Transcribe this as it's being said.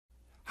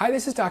Hi,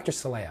 this is Dr.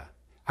 Celaya.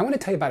 I want to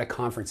tell you about a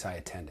conference I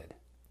attended.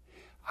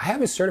 I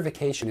have a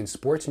certification in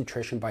sports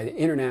nutrition by the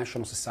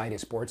International Society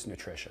of Sports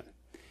Nutrition.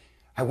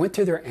 I went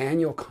to their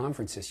annual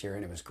conference this year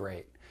and it was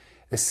great.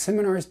 The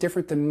seminar is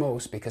different than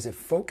most because it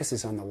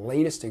focuses on the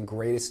latest and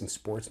greatest in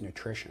sports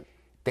nutrition.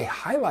 They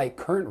highlight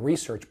current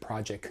research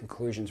project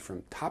conclusions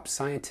from top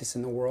scientists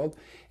in the world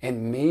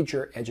and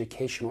major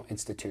educational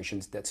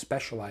institutions that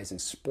specialize in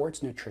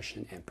sports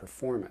nutrition and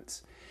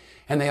performance.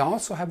 And they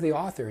also have the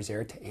authors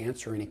there to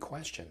answer any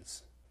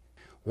questions.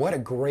 What a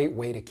great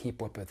way to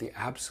keep up with the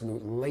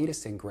absolute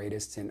latest and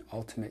greatest in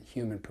ultimate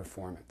human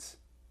performance.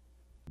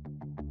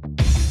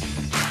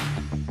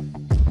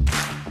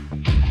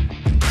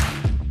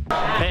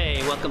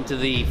 Hey, welcome to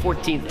the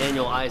 14th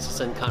annual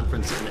ISSN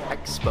Conference and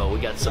Expo. We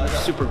got some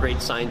super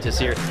great scientists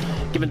here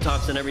giving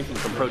talks on everything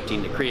from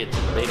protein to creatine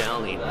to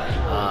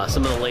beta-alanine.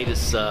 Some of the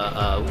latest,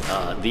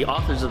 the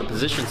authors of the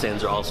position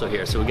stands are also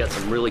here, so we got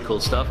some really cool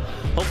stuff.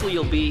 Hopefully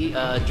you'll be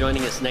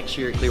joining us next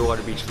year at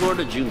Clearwater Beach,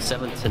 Florida, June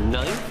 7th to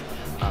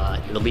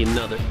 9th. It'll be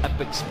another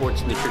epic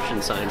sports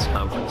nutrition science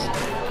conference.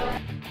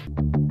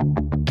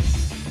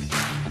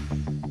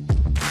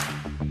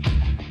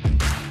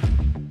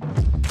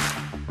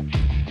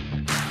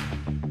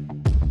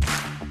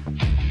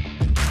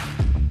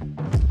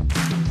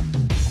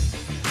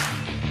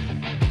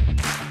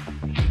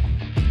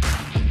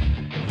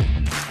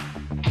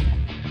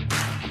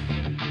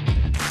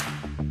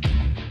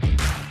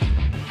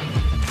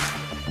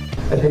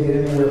 I take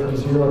it anywhere from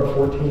 0 to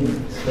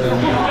 14. So,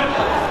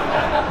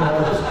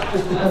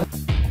 just because.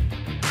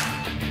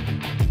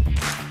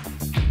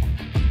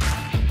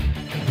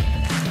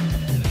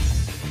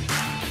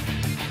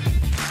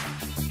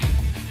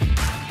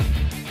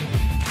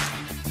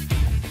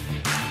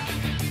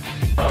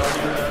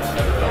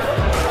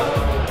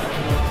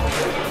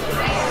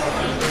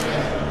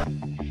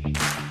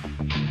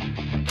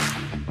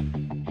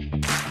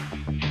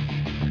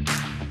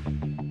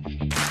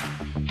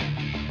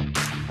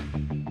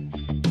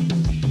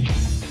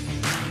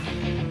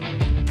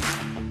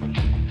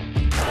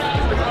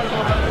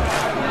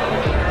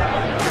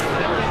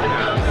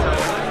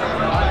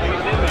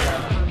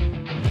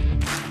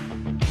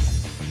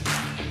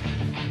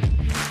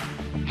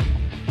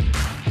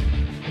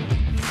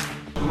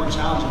 More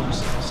challenging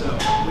ourselves. So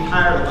we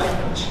hired a life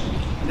coach.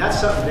 And that's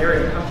something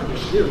very uncomfortable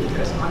to do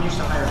because I'm used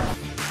to hiring.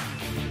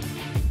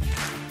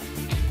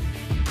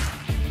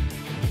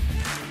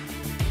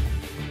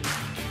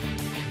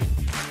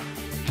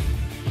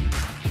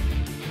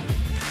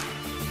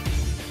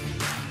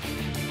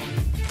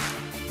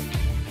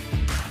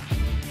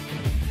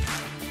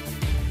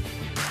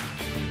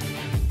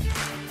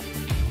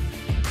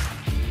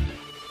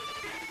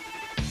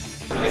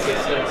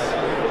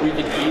 We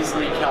could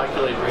easily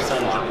calculate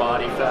percentage of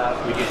body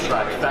fat. We could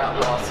track fat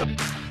loss.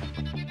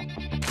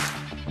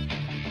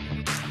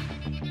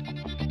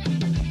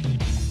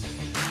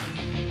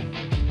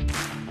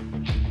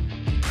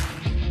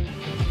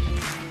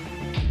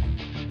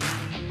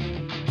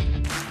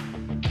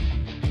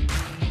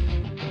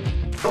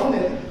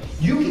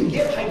 You can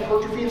get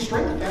hypertrophy and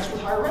strength effects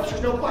with higher reps,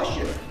 there's no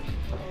question.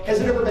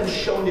 Has it ever been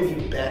shown to be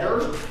better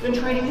than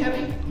training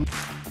heavy?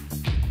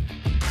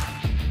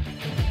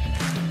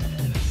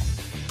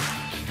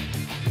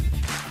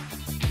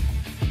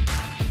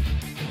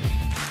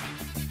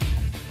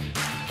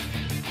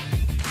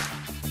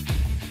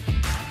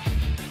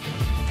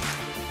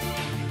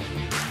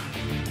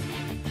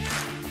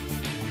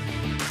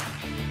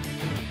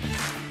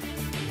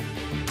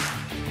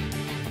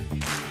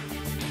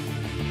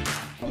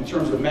 In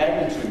terms of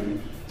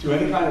magnitude to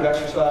any kind of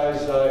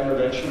exercise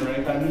intervention or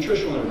any kind of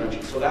nutritional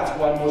intervention. So that's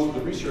why most of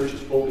the research is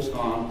focused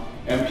on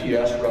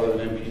MPS rather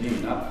than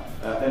MPD,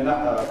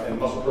 and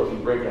muscle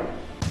protein breakdown.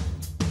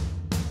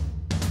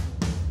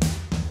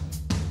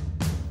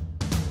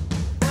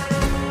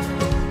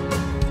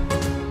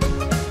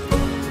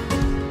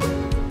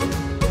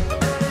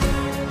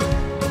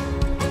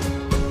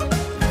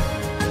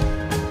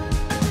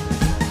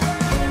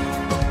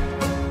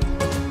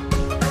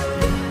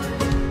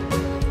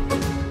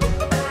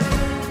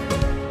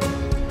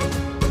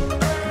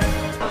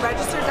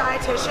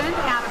 And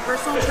a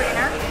personal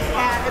trainer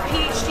and a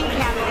PhD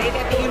candidate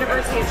at the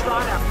University of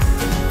Toronto.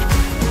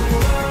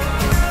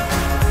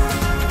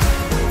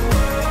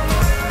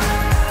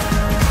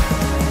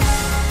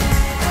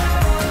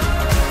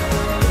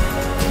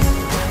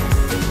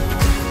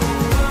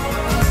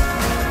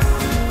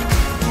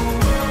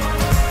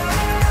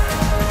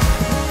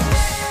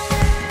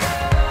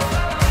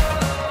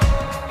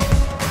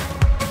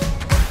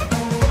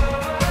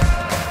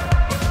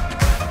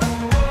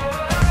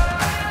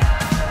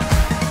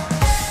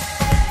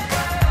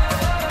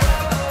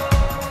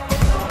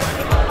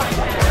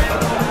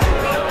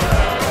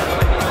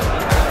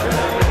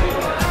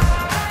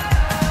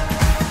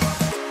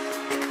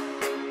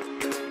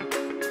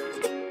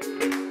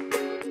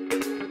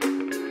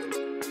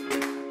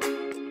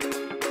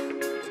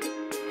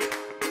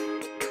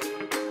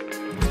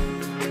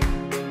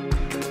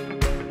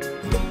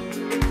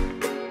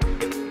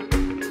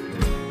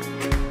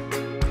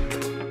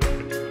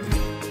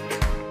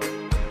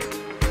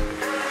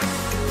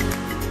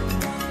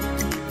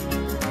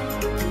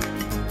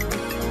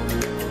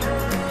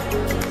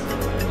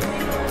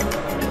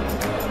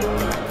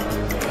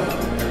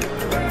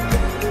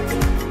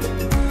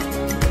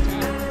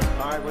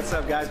 What's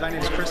up, guys? My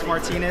name is Chris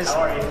Martinez.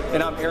 How are you?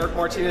 And I'm Eric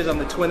Martinez. I'm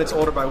the twin that's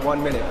older by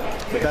 1 minute.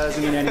 But that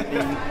doesn't mean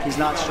anything. He's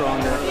not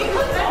stronger.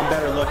 I'm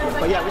better looking.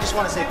 But yeah, we just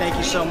want to say thank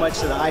you so much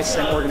to the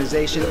ISSN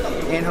organization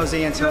and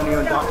Jose Antonio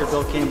and Dr.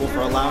 Bill Campbell for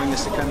allowing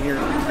us to come here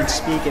and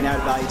speak and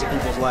add value to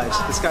people's lives.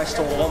 This guy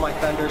stole all my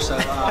thunder, so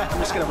I'm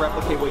just going to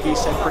replicate what he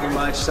said pretty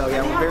much. So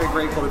yeah, we're very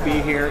grateful to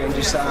be here and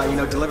just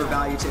deliver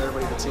value to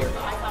everybody that's here.